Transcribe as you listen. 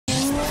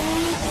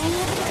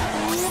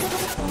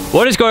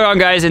What is going on,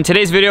 guys? In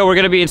today's video, we're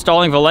going to be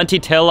installing Valenti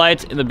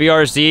taillights in the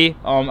BRZ.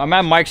 I'm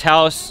at Mike's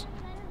house.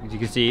 As you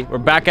can see, we're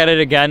back at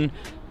it again,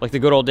 like the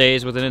good old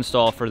days, with an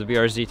install for the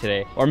BRZ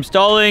today. We're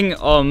installing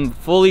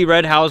fully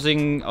red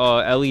housing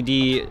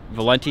LED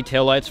Valenti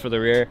taillights for the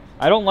rear.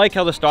 I don't like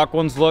how the stock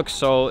ones look,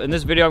 so in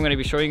this video I'm going to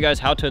be showing you guys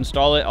how to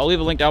install it. I'll leave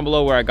a link down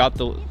below where I got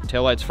the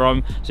taillights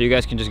from, so you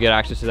guys can just get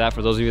access to that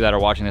for those of you that are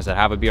watching this that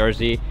have a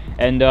BRZ.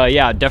 And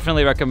yeah,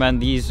 definitely recommend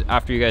these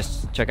after you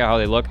guys check out how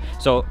they look.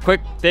 So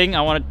quick thing,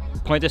 I want to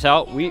point this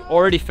out. We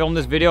already filmed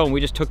this video and we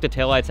just took the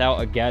taillights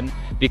out again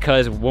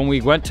because when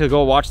we went to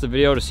go watch the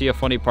video to see a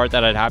funny part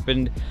that had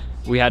happened,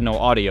 we had no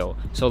audio.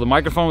 So the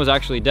microphone was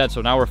actually dead,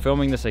 so now we're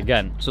filming this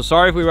again. So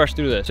sorry if we rushed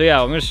through this. So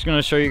yeah, I'm just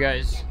gonna show you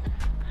guys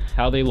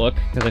how they look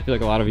because I feel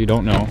like a lot of you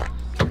don't know.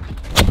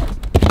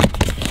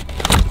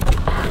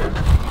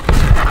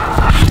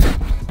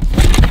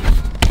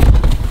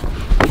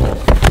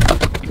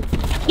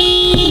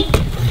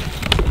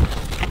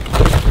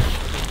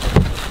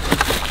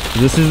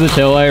 This is the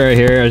taillight right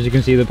here. As you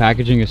can see, the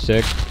packaging is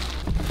sick.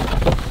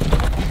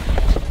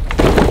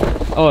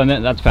 Oh, and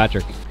then that's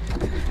Patrick.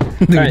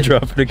 Did we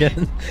drop it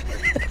again?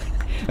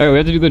 All right, we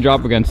have to do the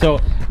drop again. So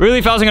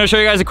really fast, I'm gonna show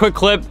you guys a quick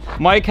clip.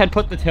 Mike had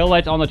put the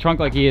taillights on the trunk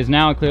like he is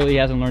now. Clearly he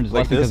hasn't learned his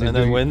lesson. This, and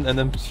then wind, and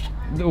then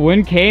the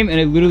wind came and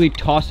it literally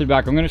tossed it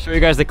back. I'm gonna show you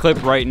guys the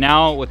clip right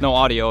now with no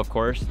audio, of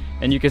course.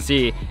 And you can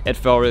see it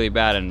fell really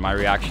bad in my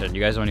reaction. You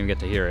guys don't even get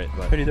to hear it.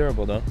 But. Pretty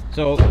durable though.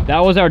 So that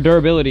was our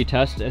durability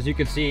test. As you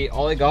can see,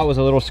 all it got was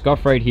a little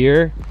scuff right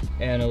here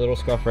and a little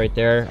scuff right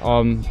there.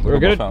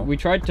 We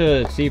tried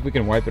to see if we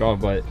can wipe it off,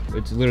 but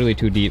it's literally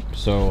too deep.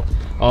 So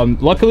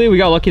luckily we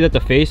got lucky that the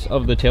face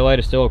of the taillight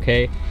is still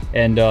okay.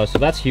 And so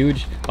that's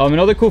huge.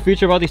 Another cool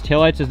feature about these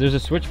taillights is there's a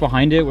switch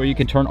behind it where you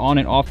can turn on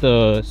and off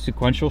the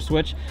sequential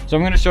switch. So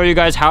I'm gonna show you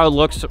guys how it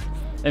looks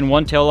in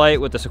one taillight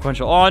with the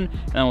sequential on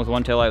and then with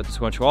one taillight with the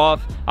sequential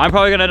off. I'm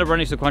probably gonna end up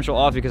running sequential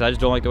off because I just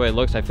don't like the way it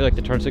looks. I feel like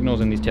the turn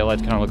signals in these taillights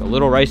kind of look a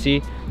little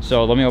ricey.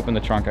 So let me open the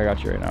trunk. I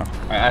got you right now.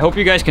 All right, I hope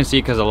you guys can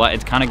see because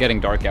it's kind of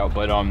getting dark out,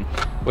 but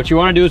what you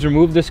want to do is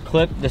remove this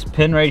clip, this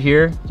pin right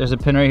here. There's a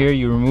pin right here.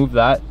 You remove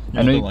that.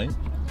 I know light.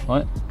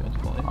 What?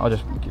 I'll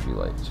just give you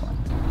light. It's fine.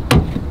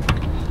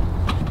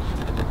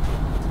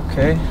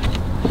 Okay.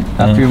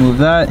 After you remove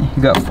that,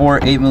 you got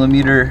 4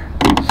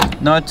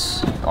 8mm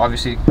nuts.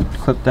 Obviously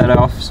clip that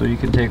off so you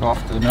can take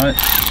off the nut.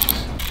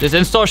 This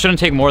install shouldn't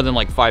take more than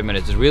like 5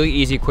 minutes. It's really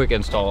easy, quick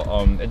install.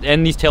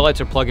 And these taillights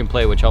are plug and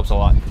play, which helps a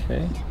lot.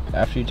 Okay.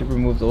 After you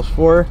remove those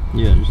 4,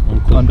 yeah, just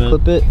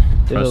unclip it.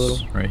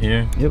 Press right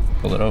here. Yep.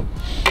 Pull it up.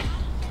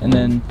 And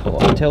then pull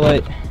out the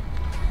taillight.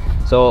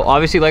 So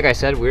obviously, like I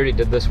said, we already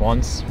did this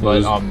once.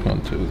 But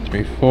 1, 2,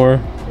 3, 4.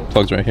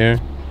 Plugs right here.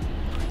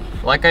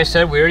 Like I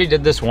said, we already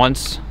did this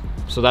once.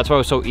 So that's why it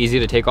was so easy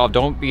to take off.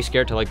 Don't be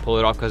scared to like pull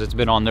it off because it's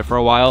been on there for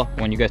a while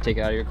when you guys take it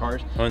out of your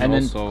cars. And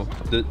also,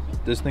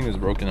 this thing is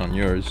broken on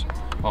yours.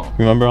 Oh.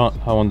 Remember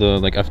how on the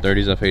like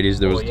F30s, F80s,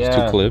 there was just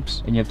 2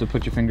 clips? And you have to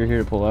put your finger here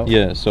to pull out?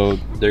 Yeah, so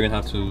they're gonna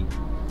have to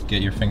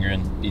get your finger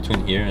in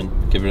between here and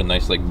give it a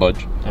nice like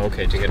budge.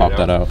 Okay, to get pop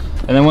that out.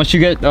 And then once you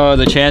get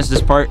the chance,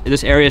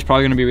 this area is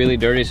probably gonna be really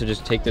dirty, so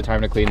just take the time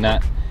to clean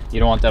that.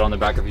 You don't want that on the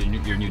back of your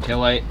new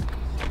taillight.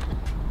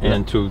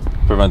 And to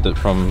prevent it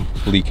from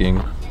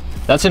leaking.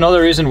 That's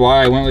another reason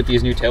why I went with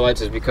these new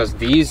taillights, is because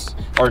these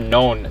are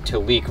known to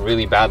leak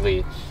really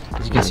badly,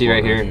 as you can see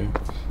right here.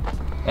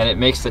 And it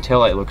makes the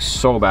taillight look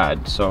so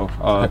bad. So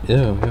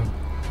yeah,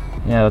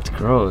 that's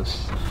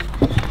gross.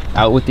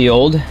 Out with the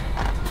old,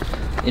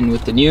 in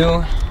with the new.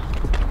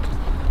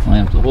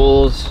 Line up the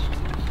holes.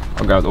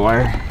 I'll grab the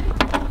wire.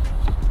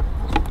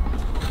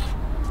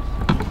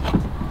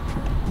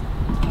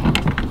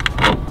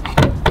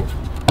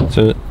 That's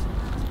it.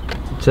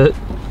 That's it.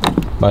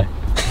 Bye.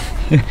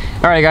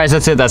 All right, guys,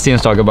 that's it. That's the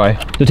install. Goodbye.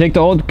 So take the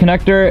old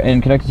connector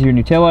and connect it to your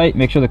new taillight.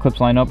 Make sure the clips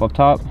line up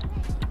top.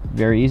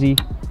 Very easy.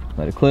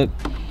 Let it clip.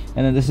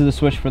 And then this is the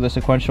switch for the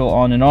sequential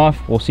on and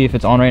off. We'll see if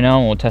it's on right now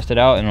and we'll test it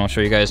out and I'll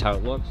show you guys how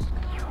it looks.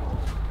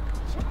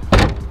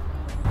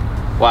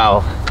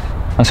 Wow.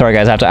 I'm sorry,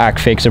 guys. I have to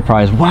act fake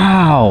surprised.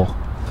 Wow.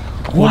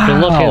 Would you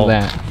look at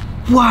that?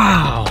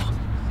 Wow.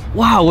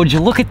 Wow. Would you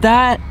look at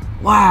that?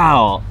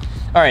 Wow.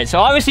 All right, so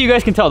obviously you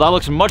guys can tell that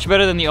looks much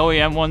better than the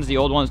OEM ones, the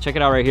old ones. Check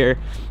it out right here.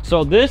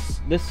 So this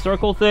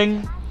circle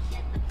thing,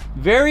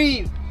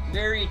 very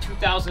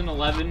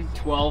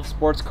 2011-12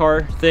 sports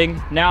car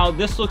thing. Now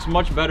this looks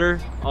much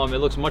better. It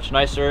looks much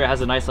nicer. It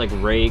has a nice like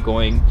ray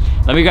going.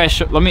 Let me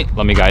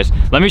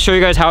show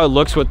you guys how it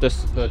looks with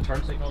the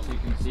turn signal so you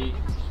can see.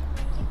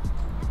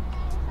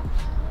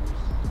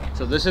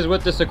 So this is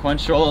with the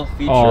sequential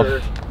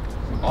feature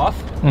off.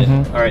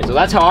 Mm-hmm. All right, so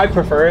that's how I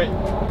prefer it.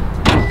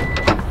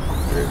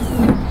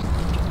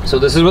 So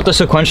this is with the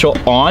sequential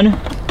on.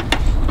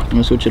 I'm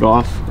gonna switch it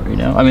off right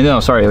now. I mean, no,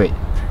 sorry, wait.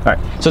 All right,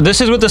 so this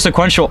is with the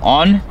sequential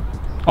on.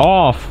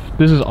 Off.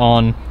 This is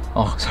on.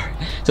 Oh, sorry.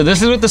 So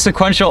this is with the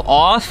sequential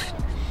off.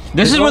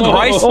 This is with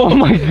rice. Oh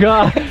my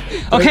god.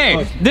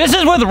 Okay, this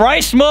is with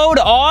rice mode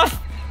off.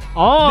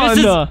 On. This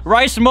is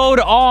rice mode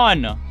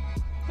on.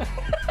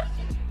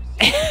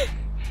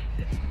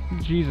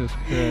 Jesus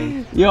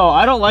Christ. Yo,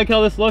 I don't like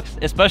how this looks,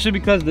 especially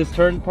because this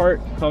turn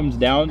part comes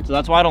down. So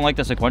that's why I don't like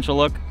the sequential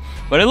look.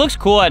 But it looks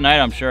cool at night,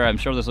 I'm sure. I'm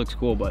sure this looks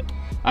cool, but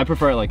I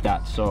prefer it like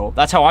that. So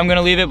that's how I'm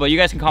gonna leave it. But you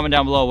guys can comment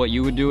down below what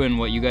you would do and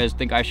what you guys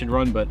think I should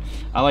run. But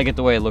I like it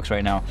the way it looks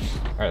right now.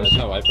 All right, that's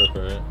how I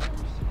prefer it.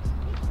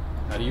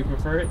 How do you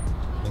prefer it?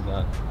 Like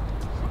that.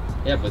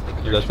 Yeah, but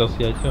that's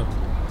LCI too.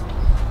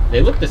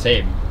 They look the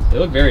same. They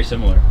look very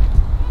similar.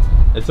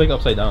 It's like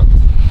upside down.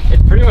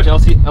 It's pretty much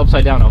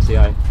upside down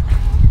LCI.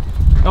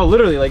 No,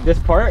 literally like this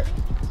part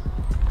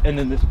and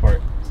then this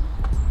part.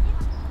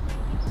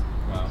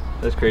 Wow.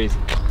 That's crazy.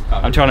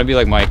 I'm trying to be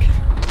like Mike.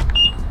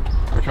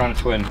 We're trying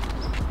to twin.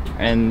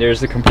 And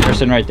there's the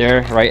comparison right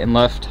there, right and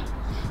left.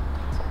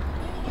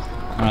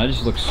 It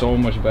just looks so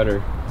much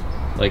better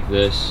like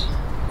this,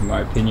 in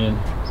my opinion.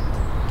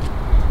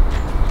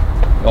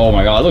 Oh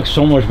my god, it looks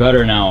so much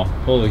better now.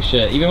 Holy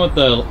shit. Even with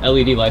the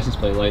LED license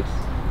plate lights.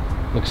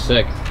 Looks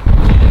sick.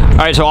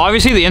 Alright, so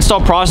obviously the install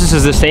process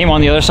is the same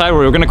on the other side.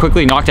 We're gonna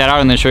quickly knock that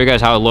out and then show you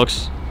guys how it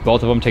looks.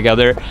 Both of them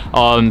together.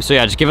 So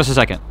yeah, just give us a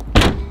second.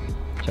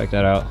 Check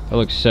that out. That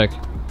looks sick.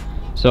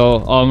 So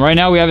right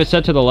now we have it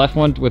set to the left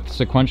one with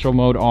sequential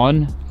mode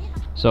on.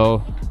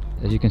 So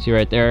as you can see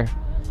right there,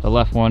 the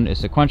left one is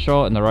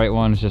sequential and the right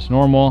one is just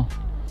normal.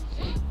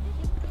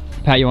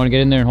 Pat, you want to get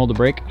in there and hold the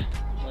brake?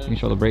 You can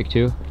show the brake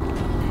too.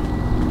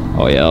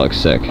 Oh yeah, that looks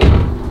sick.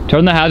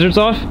 Turn the hazards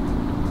off.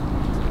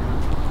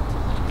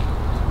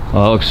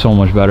 Oh, that looks so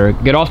much better.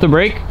 Get off the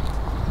brake.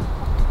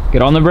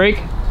 Get on the brake.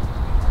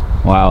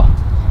 Wow.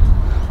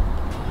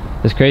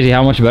 It's crazy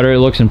how much better it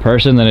looks in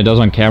person than it does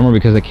on camera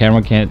because the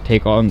camera can't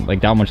take on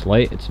like that much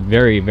light. It's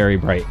very, very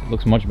bright. It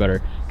looks much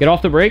better. Get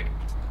off the brake.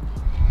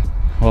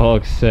 Oh, it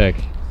looks sick.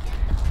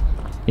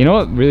 You know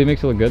what really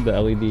makes it look good? The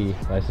LED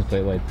license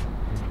plate lights.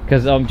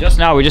 Because just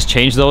now we just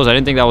changed those. I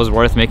didn't think that was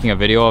worth making a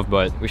video of,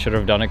 but we should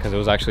have done it because it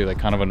was actually like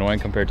kind of annoying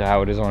compared to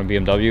how it is on a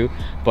BMW.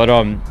 But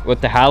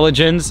with the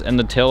halogens and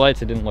the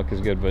taillights, it didn't look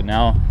as good. But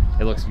now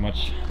it looks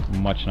much,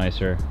 much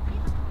nicer.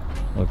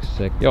 Looks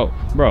sick. Yo,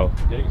 bro.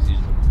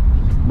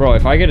 Bro,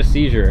 if I get a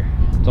seizure,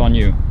 it's on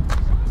you.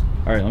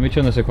 All right, let me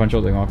turn the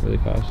sequential thing off really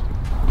fast.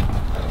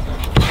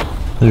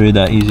 It's really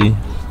that easy.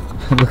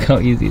 Look how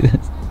easy it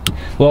is.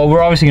 Well,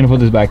 we're obviously gonna put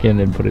this back in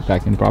and put it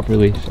back in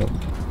properly. So,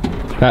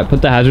 Pat,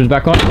 put the hazards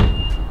back on.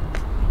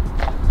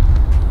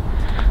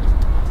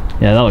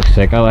 Yeah, that looks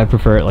sick. I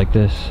prefer it like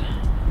this.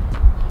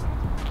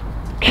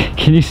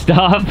 Can you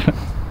stop?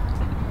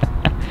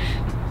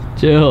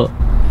 Chill.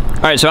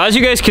 All right, so as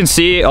you guys can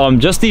see,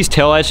 just these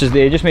taillights,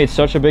 they just made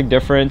such a big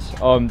difference.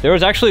 There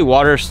was actually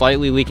water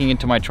slightly leaking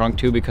into my trunk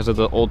too because of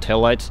the old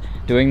taillights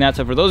doing that.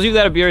 So for those of you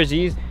that have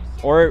BRZs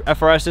or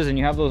FRSs and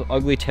you have those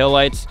ugly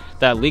taillights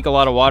that leak a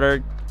lot of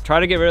water, try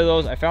to get rid of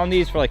those. I found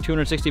these for like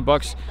 260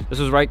 bucks. This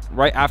was right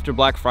after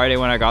Black Friday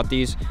when I got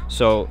these.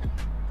 So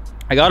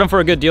I got them for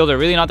a good deal. They're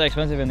really not that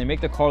expensive and they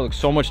make the car look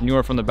so much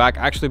newer from the back.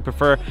 I actually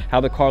prefer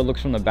how the car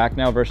looks from the back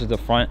now versus the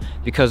front,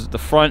 because the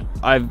front,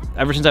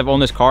 ever since I've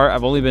owned this car,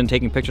 I've only been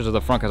taking pictures of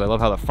the front because I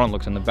love how the front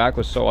looks and the back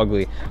was so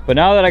ugly. But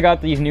now that I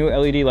got these new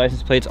LED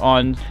license plates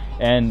on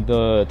and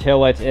the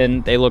taillights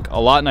in, they look a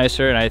lot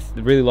nicer and I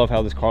really love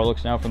how this car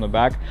looks now from the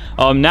back.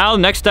 Now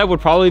next step would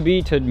probably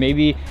be to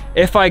maybe,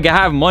 if I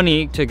have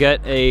money, to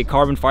get a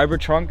carbon fiber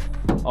trunk,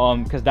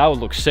 because that would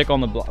look sick on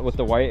the with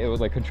the white. It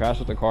would like contrast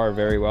with the car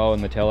very well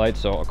in the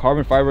taillights. So a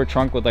carbon fiber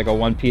trunk with like a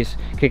one piece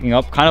kicking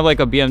up, kind of like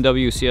a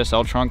BMW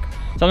CSL trunk,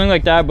 something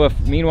like that. But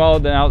meanwhile,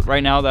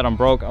 right now that I'm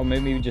broke, I'll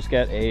maybe just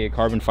get a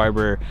carbon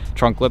fiber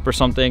trunk lip or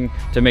something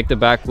to make the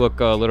back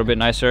look a little bit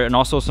nicer, and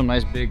also some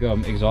nice big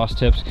exhaust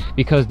tips,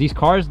 because these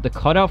cars, the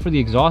cutout for the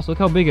exhaust, look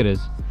how big it is.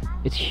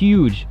 It's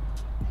huge.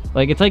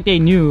 Like, it's like they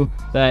knew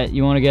that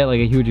you want to get like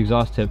a huge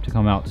exhaust tip to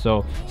come out.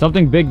 So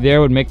something big there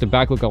would make the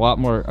back look a lot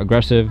more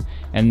aggressive.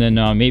 And then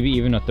maybe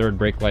even a third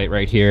brake light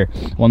right here,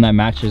 one that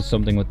matches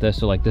something with this.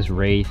 So like this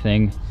ray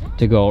thing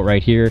to go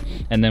right here.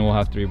 And then we'll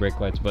have 3 brake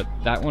lights, but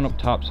that one up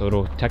top, so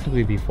it'll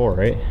technically be 4,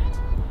 right?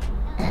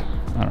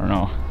 I don't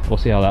know. We'll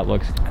see how that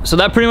looks. So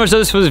that pretty much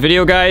does it for this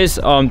video, guys.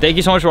 Thank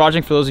you so much for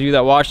watching. For those of you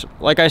that watched,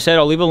 like I said,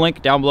 I'll leave a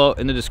link down below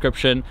in the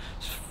description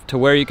to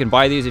where you can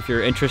buy these if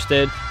you're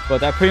interested. But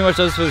that pretty much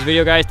does it for this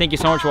video, guys. Thank you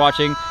so much for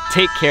watching.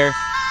 Take care.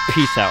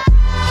 Peace out.